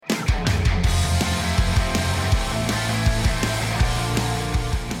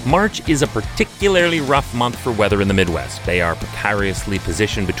March is a particularly rough month for weather in the Midwest. They are precariously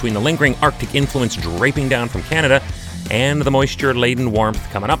positioned between the lingering Arctic influence draping down from Canada and the moisture-laden warmth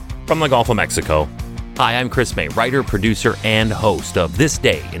coming up from the Gulf of Mexico. Hi, I'm Chris May, writer, producer, and host of This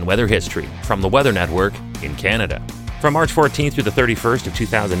Day in Weather History from the Weather Network in Canada. From March 14th through the 31st of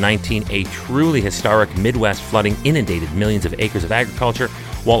 2019, a truly historic Midwest flooding inundated millions of acres of agriculture,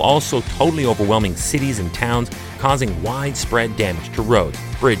 while also totally overwhelming cities and towns, causing widespread damage to roads,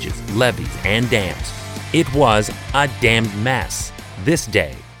 bridges, levees, and dams. It was a damned mess. This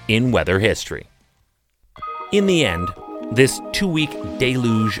day in weather history. In the end, this 2-week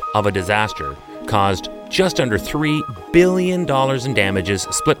deluge of a disaster caused just under $3 billion in damages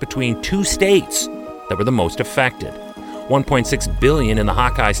split between two states that were the most affected. $1.6 billion in the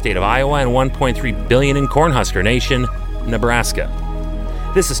Hawkeye state of Iowa and $1.3 billion in Cornhusker Nation, Nebraska.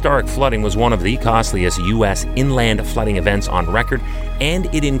 This historic flooding was one of the costliest U.S. inland flooding events on record, and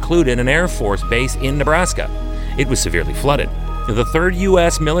it included an Air Force base in Nebraska. It was severely flooded. The third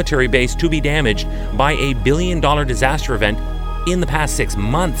U.S. military base to be damaged by a billion-dollar disaster event in the past 6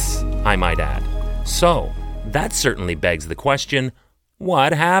 months, I might add. So, that certainly begs the question,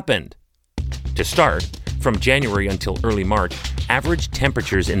 what happened? To start, from January until early March, average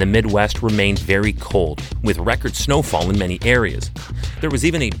temperatures in the Midwest remained very cold, with record snowfall in many areas. There was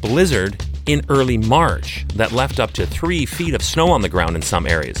even a blizzard in early March that left up to 3 feet of snow on the ground in some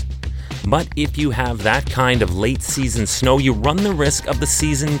areas. But if you have that kind of late-season snow, you run the risk of the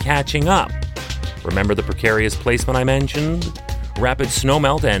season catching up. Remember the precarious placement I mentioned? Rapid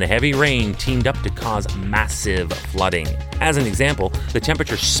snowmelt and heavy rain teamed up to cause massive flooding. As an example, the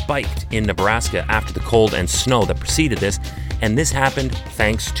temperature spiked in Nebraska after the cold and snow that preceded this, and this happened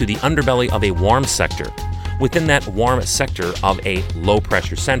thanks to the underbelly of a warm sector. Within that warm sector of a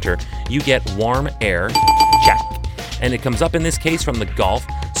low-pressure center, you get warm air, check, and it comes up in this case from the Gulf,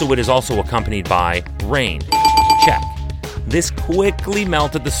 so it is also accompanied by rain, check. This quickly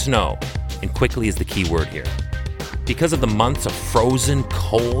melted the snow, and quickly is the key word here. Because of the months of frozen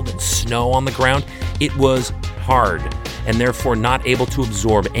cold and snow on the ground, it was hard and therefore not able to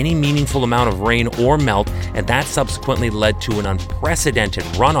absorb any meaningful amount of rain or melt, and that subsequently led to an unprecedented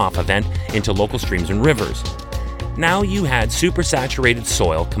runoff event into local streams and rivers. Now you had supersaturated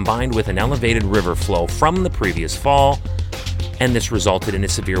soil combined with an elevated river flow from the previous fall, and this resulted in a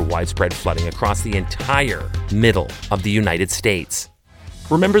severe widespread flooding across the entire middle of the United States.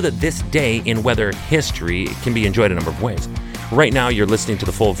 Remember that this day in weather history can be enjoyed a number of ways. Right now, you're listening to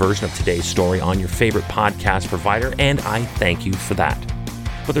the full version of today's story on your favorite podcast provider, and I thank you for that.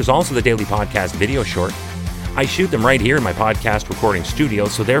 But there's also the daily podcast video short. I shoot them right here in my podcast recording studio,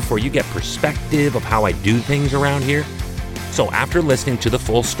 so therefore you get perspective of how I do things around here. So after listening to the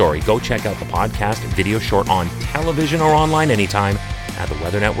full story, go check out the podcast video short on television or online anytime at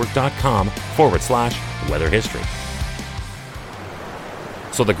theweathernetwork.com/weather history.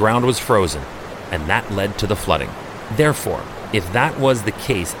 So the ground was frozen, and that led to the flooding. Therefore, if that was the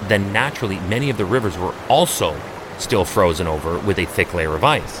case, then naturally many of the rivers were also still frozen over with a thick layer of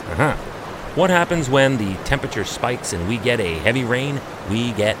ice. What happens when the temperature spikes and we get a heavy rain?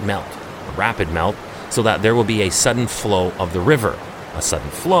 We get melt, a rapid melt, so that there will be a sudden flow of the river. A sudden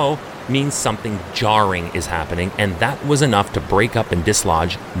flow means something jarring is happening, and that was enough to break up and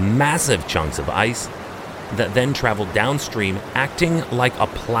dislodge massive chunks of ice that then traveled downstream, acting like a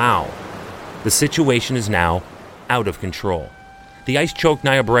plow. The situation is now out of control. The ice-choked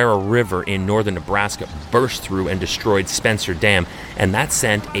Niobrara River in northern Nebraska burst through and destroyed Spencer Dam, and that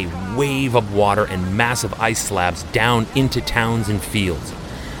sent a wave of water and massive ice slabs down into towns and fields.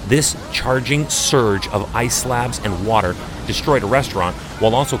 This charging surge of ice slabs and water destroyed a restaurant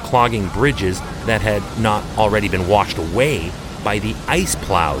while also clogging bridges that had not already been washed away by the ice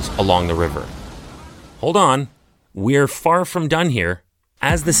plows along the river. Hold on, we're far from done here.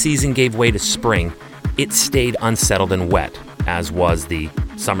 As the season gave way to spring, it stayed unsettled and wet, as was the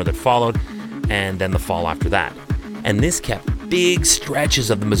summer that followed, and then the fall after that. And this kept big stretches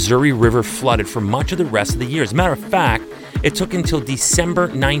of the Missouri River flooded for much of the rest of the year. As a matter of fact, it took until December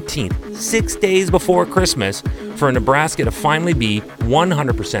 19th, 6 days before Christmas, for Nebraska to finally be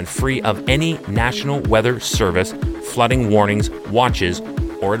 100% free of any National Weather Service flooding warnings, watches,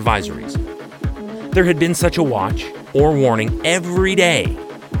 or advisories. There had been such a watch or warning every day,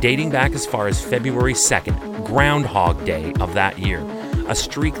 dating back as far as February 2nd, Groundhog Day of that year, a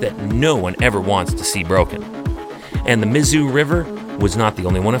streak that no one ever wants to see broken. And the Mizzou River was not the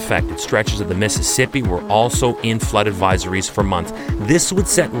only one affected. Stretches of the Mississippi were also in flood advisories for months. This would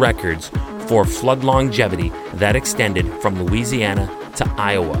set records for flood longevity that extended from Louisiana to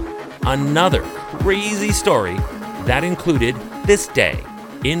Iowa. Another crazy story that included this day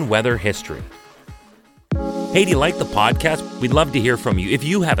in weather history. Hey, do you like the podcast? We'd love to hear from you. If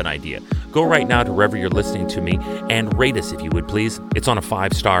you have an idea, go right now to wherever you're listening to me and rate us if you would, please. It's on a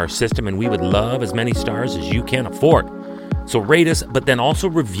 5-star system, and we would love as many stars as you can afford. So rate us, but then also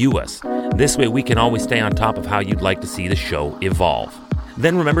review us. This way we can always stay on top of how you'd like to see the show evolve.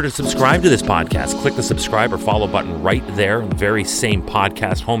 Then remember to subscribe to this podcast. Click the subscribe or follow button right there on the very same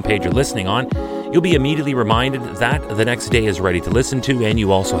podcast homepage you're listening on. You'll be immediately reminded that the next day is ready to listen to, and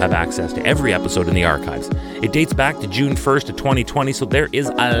you also have access to every episode in the archives. It dates back to June 1st of 2020, so there is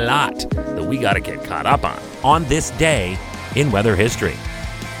a lot that we got to get caught up on this day in weather history.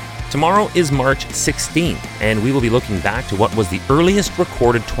 Tomorrow is March 16th, and we will be looking back to what was the earliest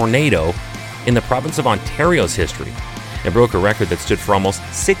recorded tornado in the province of Ontario's history. It broke a record that stood for almost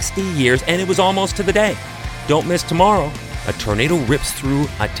 60 years, and it was almost to the day. Don't miss tomorrow. A tornado rips through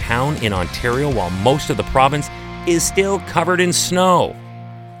a town in Ontario while most of the province is still covered in snow.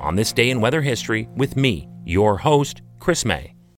 On this day in weather history with me, your host, Chris May.